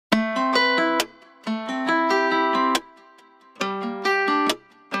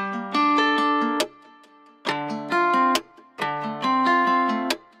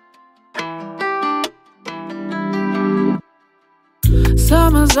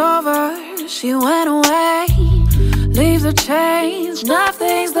was over, she went away. Leaves have changed,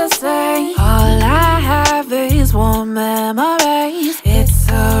 nothing's the same. All I have is warm memories. It's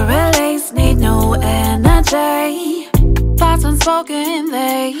a release, need no energy. Thoughts unspoken,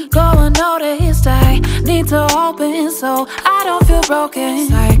 they go unnoticed. I need to open so I don't feel broken.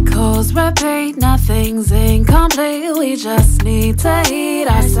 Cycles repeat, nothing's incomplete. We just need to heat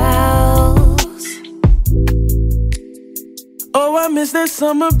ourselves. Oh, I miss that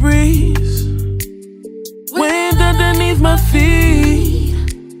summer breeze, wind underneath my feet,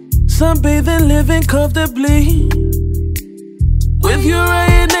 sunbathing, living comfortably, with you right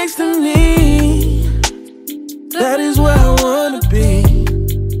here next to me. That is where I wanna be.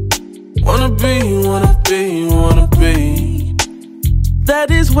 Wanna be, wanna be, wanna be. That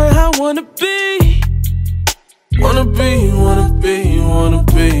is where I wanna be. Wanna be, wanna be, wanna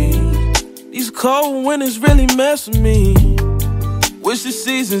be. These cold winters really mess with me. Wish the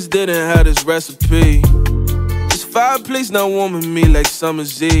seasons didn't have this recipe. This fireplace not warming me like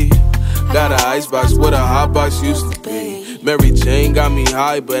summer's eve. Got an icebox where the hot box used to be. Mary Jane got me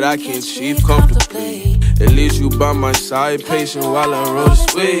high, but I can't chief comfortably. At least you by my side, patient while I roll the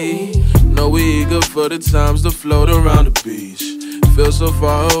sweet. Know we eager for the times to float around the beach. Feel so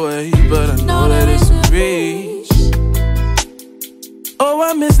far away, but I know that it's a reach. Oh,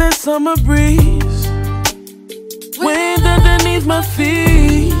 I miss that summer breeze, wind underneath my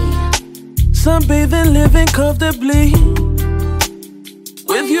feet, sunbathing, living comfortably,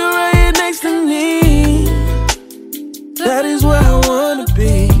 with you right here next to me. That is where I wanna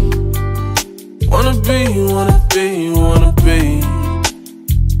be. Wanna be, wanna be, wanna be.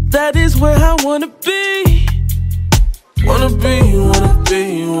 That is where I wanna be. Wanna be, wanna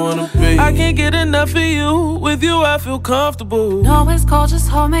be, wanna be. I can't get enough of you. With you I feel comfortable. No, it's cold, just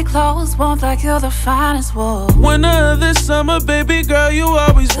hold me close. Won't like you're the finest wool. Winter this summer, baby girl, you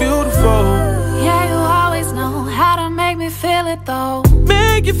always beautiful. Yeah, you always know how to make me feel it though.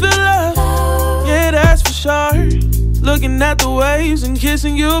 Make you feel love, yeah, that's for sure. Looking at the waves and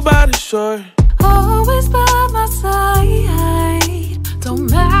kissing you by the shore. Always by my side.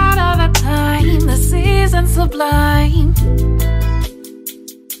 Don't matter the time, the season's sublime.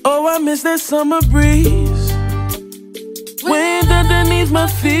 Oh, I miss that summer breeze, wind underneath my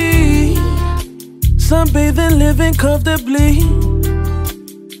feet, sunbathing, living comfortably,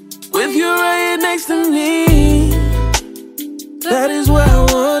 with you right here next to me. That is where I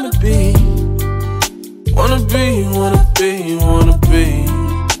wanna be. Wanna be, wanna be, wanna be.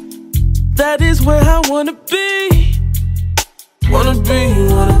 That is where I wanna be. Wanna be,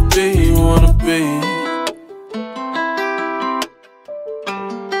 wanna